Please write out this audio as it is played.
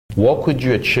What could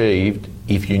you achieve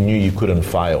if you knew you couldn't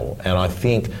fail? And I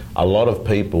think a lot of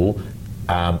people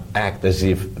act as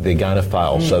if they're going to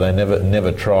fail, so they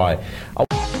never try.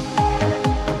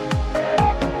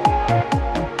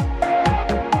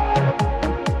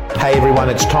 Hey everyone,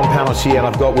 it's Tom Panos here, and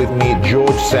I've got with me George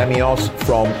Samios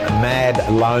from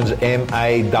MAD Loans,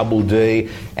 M-A-D-D,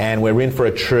 and we're in for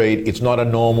a treat. It's not a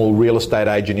normal real estate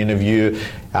agent interview.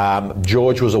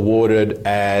 George was awarded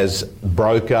as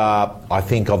Broker, I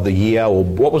think, of the Year, or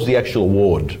what was the actual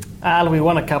award? We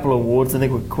won a couple of awards. I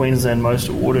think we're Queensland Most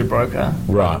Awarded Broker.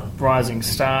 Right. Rising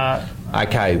Star.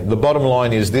 Okay, the bottom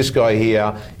line is this guy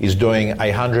here is doing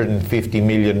 $150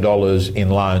 million in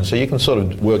loans. So you can sort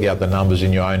of work out the numbers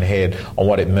in your own head on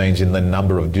what it means in the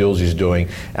number of deals he's doing.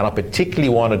 And I particularly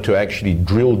wanted to actually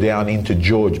drill down into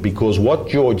George, because what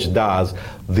George does,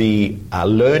 the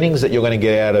learnings that you're going to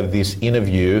get out of this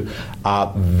interview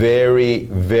are very,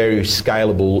 very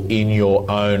scalable in your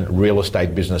own real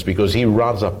estate business, because he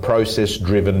runs a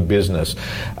process-driven business.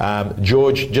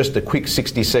 George, just a quick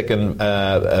 60-second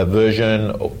version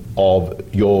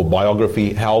of your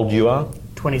biography. How old you are?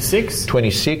 26.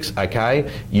 26,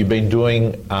 okay. You've been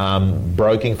doing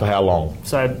broking for how long?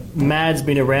 So MAD's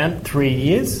been around 3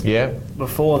 years. Yeah.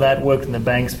 Before that, worked in the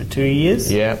banks for 2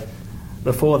 years. Yeah.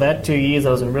 Before that, 2 years,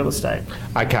 I was in real estate.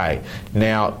 Okay.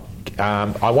 Now,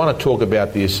 I want to talk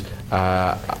about this.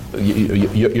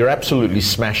 You're absolutely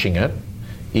smashing it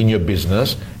in your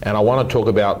business, and I want to talk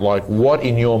about, like, what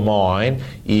in your mind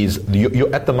is,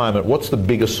 you're at the moment, what's the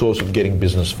biggest source of getting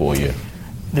business for you?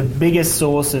 The biggest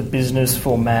source of business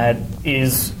for MAD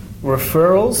is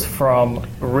referrals from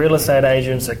real estate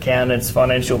agents, accountants,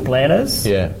 financial planners.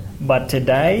 Yeah. But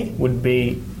today would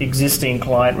be existing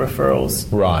client referrals.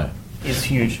 Right. Is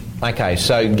huge. Okay,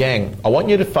 so gang, I want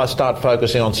you to start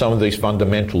focusing on some of these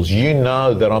fundamentals. You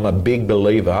know that I'm a big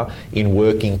believer in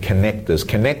working connectors.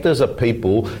 Connectors are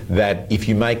people that if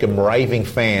you make them raving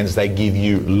fans, they give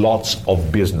you lots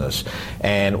of business.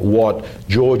 And what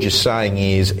George is saying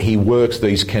is he works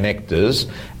these connectors,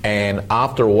 and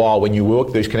after a while when you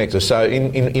work these connectors, so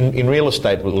in real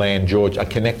estate land, George, a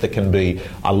connector can be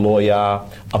a lawyer,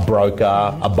 a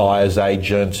broker, a buyer's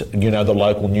agent, the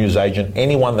local news agent,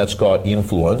 anyone that's got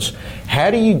influence.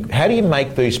 How do you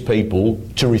make these people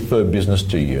to refer business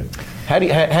to you? How do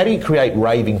you create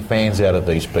raving fans out of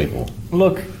these people?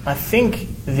 Look, I think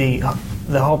the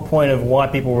whole point of why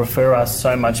people refer us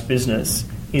so much business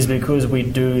is because we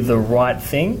do the right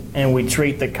thing and we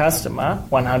treat the customer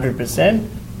 100%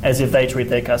 as if they treat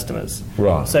their customers.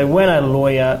 Right. So when a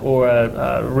lawyer or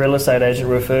a real estate agent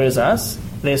refers us,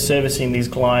 they're servicing these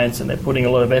clients and they're putting a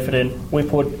lot of effort in. We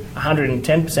put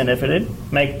 110% effort in,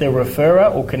 make the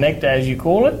referrer or connector, as you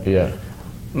call it,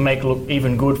 make look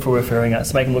even good for referring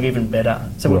us, make them look even better.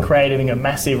 So we're creating a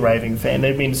massive raving fan.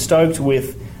 They've been stoked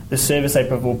with the service they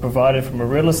provided from a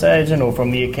real estate agent or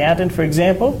from the accountant, for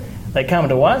example. They come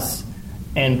to us,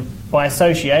 and by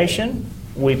association,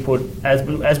 we put,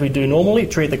 as we do normally,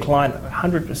 treat the client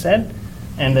 100%,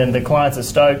 and then the clients are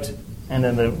stoked, and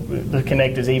then the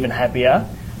connector's even happier.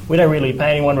 We don't really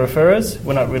pay anyone to refer us.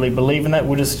 We're not really believing that.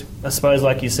 We're just, I suppose,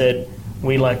 like you said,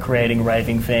 we like creating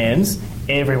raving fans.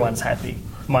 Everyone's happy.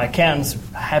 My accountant's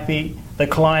happy. The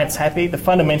client's happy.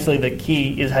 Fundamentally, the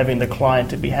key is having the client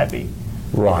to be happy.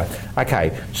 Right.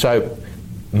 Okay. So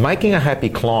making a happy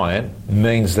client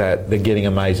means that they're getting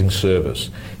amazing service.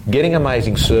 Getting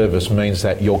amazing service means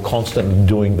that you're constantly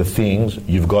doing the things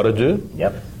you've got to do.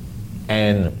 Yep.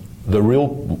 And the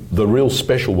real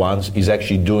special ones is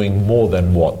actually doing more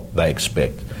than what they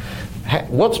expect.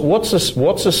 What's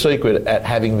the secret at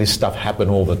having this stuff happen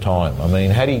all the time? I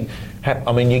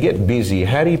mean, you get busy.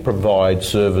 How do you provide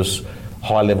service,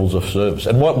 high levels of service?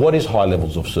 And what is high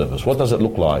levels of service? What does it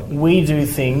look like? We do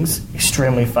things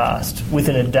extremely fast.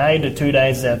 Within a day to 2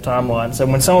 days is our timeline. So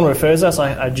when someone refers us,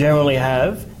 I generally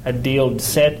have a deal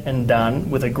set and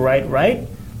done with a great rate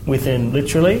within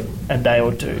literally a day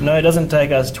or two. No, it doesn't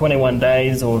take us 21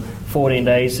 days or 14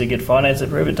 days to get finance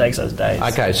approved. It takes us days.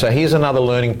 Okay, so here's another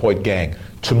learning point, gang.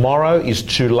 Tomorrow is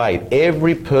too late.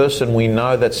 Every person we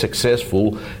know that's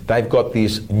successful, they've got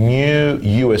this new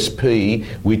USP,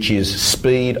 which is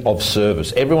speed of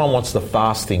service. Everyone wants the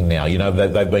fast thing now.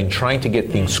 They've been trained to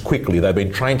get things quickly. They've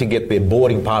been trained to get their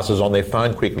boarding passes on their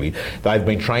phone quickly. They've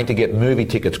been trained to get movie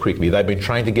tickets quickly. They've been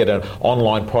trained to get an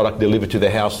online product delivered to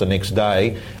their house the next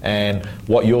day. And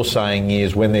what you're saying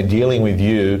is when they're dealing with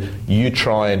you, you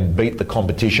try and beat the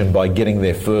competition by getting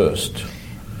there first.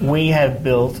 We have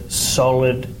built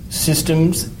solid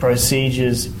systems,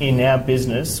 procedures in our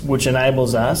business which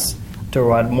enables us to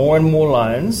write more and more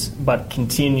loans but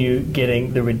continue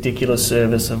getting the ridiculous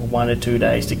service of 1 or 2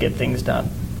 days to get things done.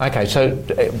 Okay, so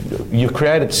you've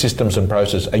created systems and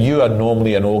processes. Are you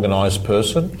normally an organised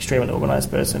person? Extremely organised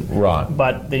person. Right.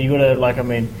 But then you got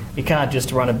to, you can't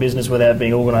just run a business without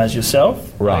being organised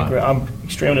yourself. Right. I'm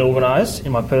extremely organised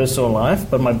in my personal life,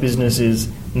 but my business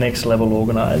is next level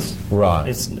organised. Right.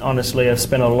 It's honestly, I've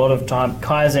spent a lot of time.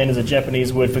 Kaizen is a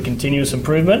Japanese word for continuous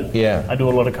improvement. Yeah. I do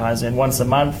a lot of Kaizen once a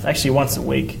month, actually once a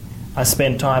week. I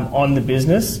spend time on the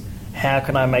business. How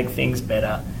can I make things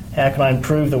better? How can I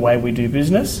improve the way we do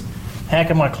business? How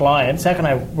can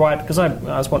I write, because I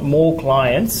just want more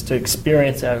clients to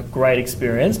experience our great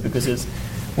experience, because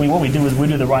what we do is we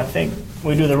do the right thing.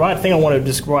 We do the right thing. I want to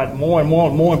just write more and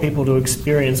more people to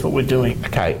experience what we're doing.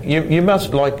 Okay, you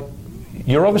must,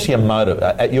 you're obviously a motive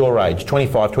at your age,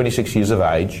 25, 26 years of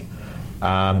age.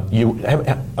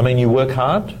 You work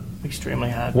hard? Extremely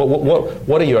hard.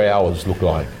 What do your hours look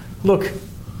like? Look,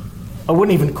 I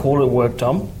wouldn't even call it work,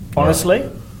 Tom, honestly.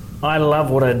 Right. I love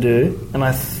what I do, and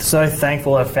I'm so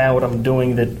thankful I found what I'm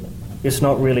doing that it's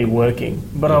not really working.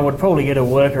 But I would probably get to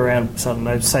work around,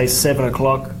 say 7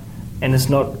 o'clock, and it's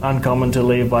not uncommon to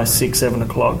leave by 6, 7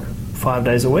 o'clock, 5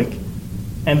 days a week.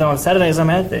 And then on Saturdays I'm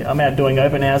out there. I'm out doing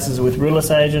open houses with real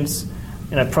estate agents,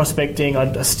 prospecting.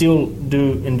 I still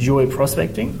do enjoy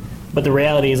prospecting, but the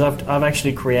reality is I've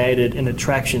actually created an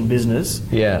attraction business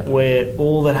where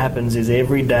all that happens is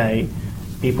every day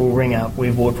people ring up, we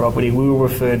bought property, we were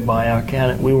referred by our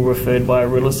accountant, we were referred by a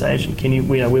real estate agent,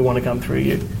 we want to come through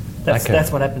you.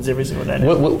 That's what happens every single day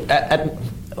now.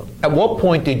 At what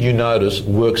point did you notice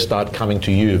work start coming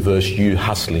to you versus you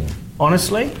hustling?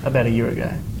 Honestly, about a year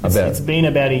ago. It's been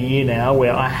about a year now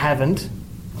where I haven't,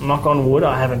 knock on wood,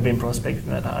 I haven't been prospecting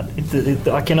that hard.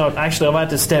 I cannot, actually I've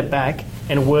had to step back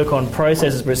and work on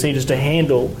processes, procedures to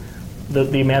handle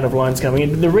the amount of lines coming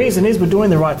in. The reason is we're doing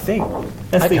the right thing.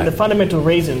 That's the fundamental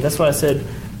reason. That's what I said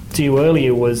to you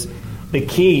earlier, was the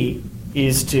key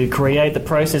is to create the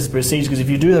process procedures, because if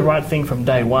you do the right thing from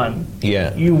day one,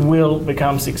 you will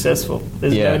become successful.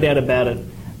 There's no doubt about it.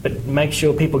 But make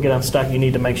sure people get unstuck. You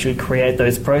need to make sure you create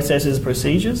those processes,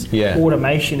 procedures.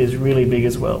 Automation is really big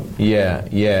as well. So you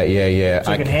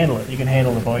can handle it. You can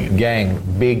handle the volume. Gang,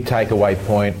 big takeaway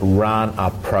point, run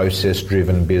a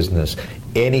process-driven business.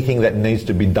 Anything that needs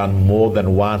to be done more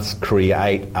than once,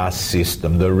 create a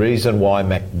system. The reason why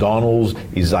McDonald's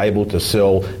is able to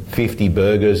sell 50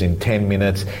 burgers in 10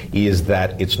 minutes is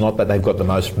that it's not that they've got the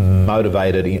most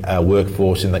motivated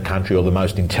workforce in the country, or the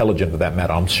most intelligent for that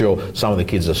matter. I'm sure some of the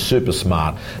kids are super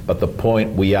smart, but the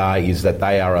point is that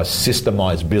they are a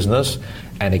systemized business,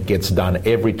 and it gets done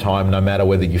every time, no matter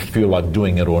whether you feel like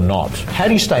doing it or not. How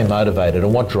do you stay motivated,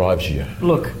 and what drives you?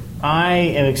 Look, I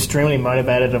am extremely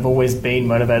motivated. I've always been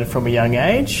motivated from a young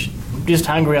age. I'm just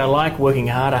hungry. I like working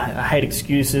hard. I hate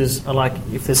excuses.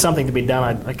 If there's something to be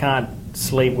done, I can't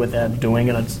sleep without doing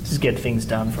it. I just get things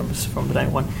done from the day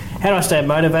one. How do I stay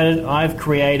motivated? I've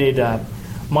created,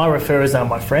 my referrers are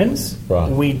my friends.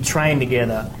 Right. We train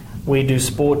together. We do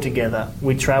sport together.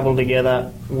 We travel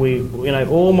together.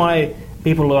 All my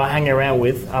people who I hang around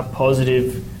with are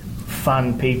positive,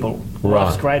 fun people. Right.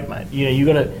 Life's great, mate. You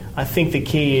got to. I think the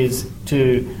key is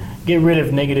to get rid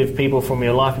of negative people from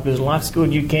your life, because life's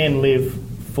good. You can live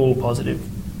full positive.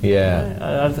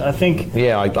 I think.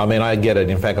 Yeah, I get it.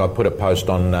 In fact, I put a post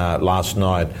on last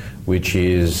night, which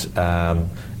is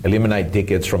eliminate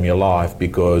dickheads from your life,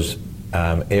 because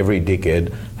every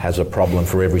dickhead has a problem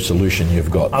for every solution you've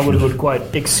got. I would have put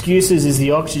quote, excuses is the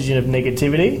oxygen of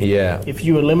negativity. If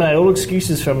you eliminate all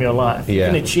excuses from your life, you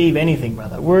can achieve anything,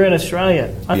 brother. We're in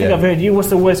Australia. I think I've heard you. What's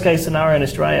the worst case scenario in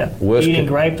Australia? Eating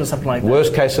grapes or something like that?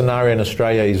 Worst case scenario in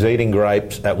Australia is eating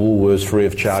grapes at Woolworths free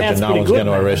of charge, and no one's going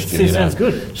to arrest you. Sounds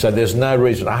good. So there's no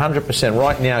reason. 100%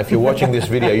 right now, if you're watching this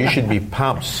video, you should be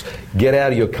pumped. Get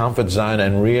out of your comfort zone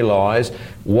and realise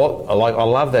I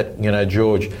love that,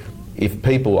 George. If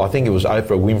people, I think it was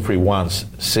Oprah Winfrey once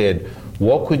said,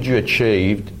 what could you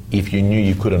achieve if you knew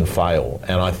you couldn't fail?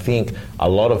 And I think a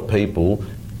lot of people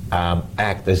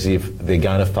act as if they're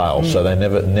going to fail, so they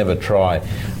never try.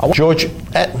 George,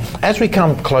 as we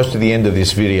come close to the end of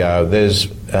this video,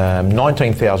 there's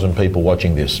 19,000 people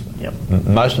watching this.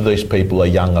 Most of these people are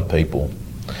younger people.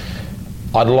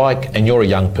 And you're a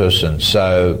young person,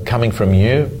 so coming from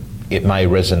you, it may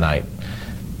resonate.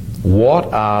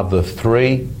 What are the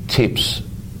 3 tips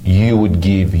you would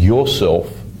give yourself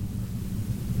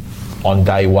on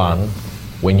day one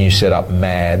when you set up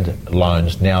MAD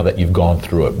Loans, now that you've gone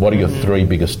through it? What are your 3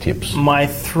 biggest tips? My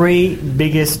 3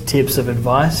 biggest tips of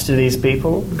advice to these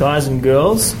people, guys and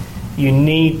girls, you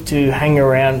need to hang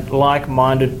around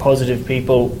like-minded, positive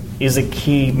people is a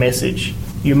key message.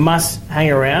 You must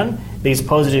hang around these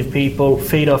positive people,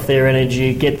 feed off their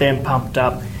energy, get them pumped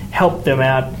up. help them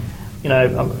out.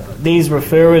 These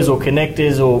referrers or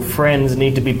connectors or friends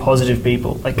need to be positive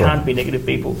people. They can't be negative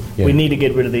people. Yeah. We need to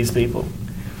get rid of these people.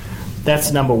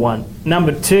 That's number one.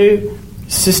 Number two,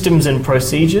 systems and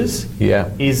procedures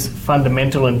is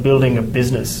fundamental in building a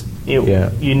business.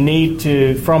 You need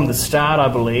to, from the start, I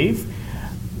believe,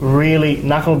 really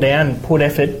knuckle down and put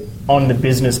effort on the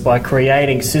business by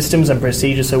creating systems and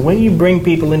procedures. So when you bring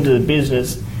people into the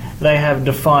business, they have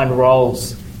defined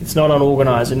roles. It's not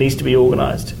unorganised. It needs to be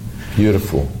organised.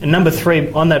 Beautiful. And number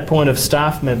three, on that point of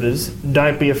staff members,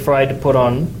 don't be afraid to put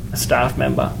on a staff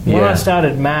member. When I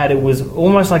started MAD, it was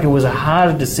almost like it was a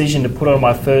harder decision to put on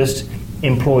my first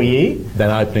employee than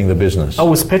opening the business. I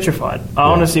was petrified. I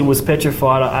honestly was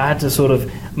petrified. I had to sort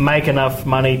of make enough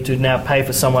money to now pay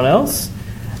for someone else.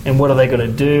 And what are they going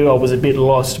to do? I was a bit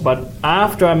lost. But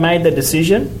after I made that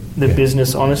decision, the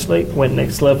business honestly went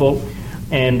next level.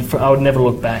 And I would never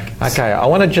look back. Okay, I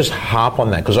want to just harp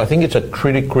on that because I think it's a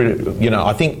critical.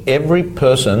 I think every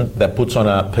person that puts on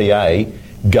a PA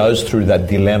goes through that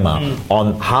dilemma.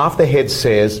 On half the head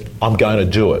says, I'm going to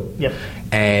do it. Yep.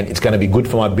 And it's going to be good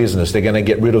for my business. They're going to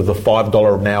get rid of the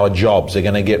 $5 an hour jobs. They're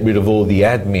going to get rid of all the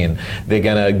admin. They're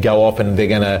going to go off and they're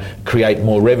going to create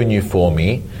more revenue for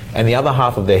me. And the other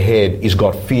half of their head is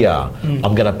got fear.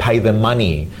 I'm going to pay them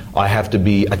money. I have to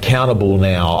be accountable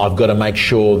now. I've got to make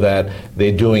sure that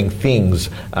they're doing things.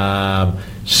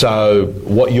 So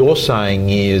what you're saying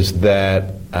is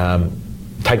that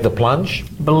take the plunge?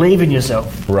 Believe in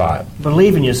yourself. Right.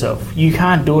 Believe in yourself. You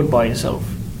can't do it by yourself.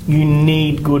 You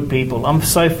need good people. I'm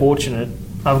so fortunate.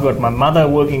 I've got my mother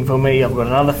working for me. I've got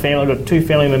another family. I've got 2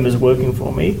 family members working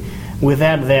for me.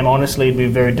 Without them, honestly, it'd be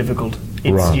very difficult.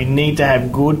 You need to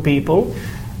have good people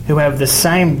who have the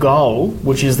same goal,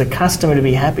 which is the customer to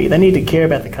be happy. They need to care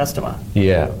about the customer.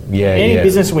 Any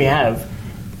business we have,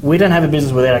 we don't have a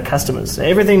business without our customers.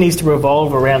 Everything needs to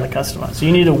revolve around the customer. So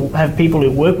you need to have people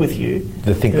who work with you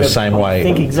that think the same way.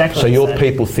 Think exactly. So the your same.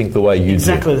 people think the way you do.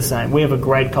 Exactly the same. We have a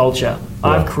great culture.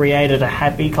 I've created a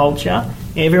happy culture.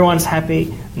 Everyone's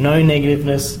happy. No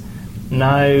negativeness.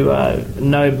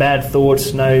 No bad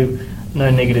thoughts. No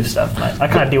negative stuff, mate. I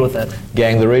can't deal with that.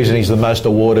 Gang, the reason he's the most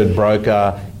awarded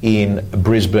broker in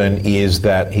Brisbane is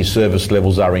that his service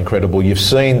levels are incredible. You've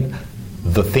seen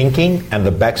the thinking and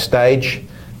the backstage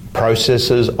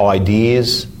processes,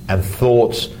 ideas and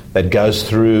thoughts that goes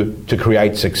through to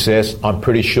create success. I'm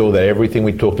pretty sure that everything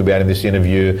we talked about in this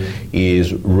interview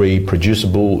is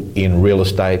reproducible in real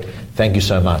estate. Thank you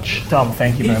so much. Tom,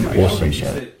 thank you very much. Awesome. I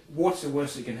appreciate it. What's the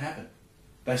worst that can happen?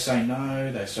 They say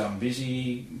no, they say I'm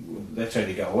busy, they tell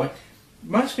you to go away.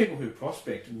 Most people who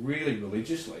prospect really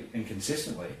religiously and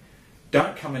consistently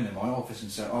don't come into my office and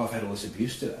say, I've had all this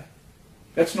abuse today.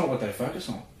 That's not what they focus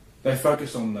on. They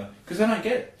focus on because they don't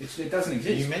get it. It doesn't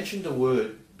exist. You mentioned a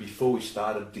word before we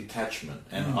started, detachment,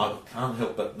 and I can't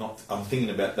help but I'm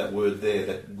thinking about that word there.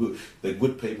 That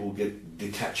good people get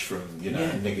detached from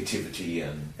negativity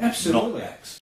and absolutely. knockbacks.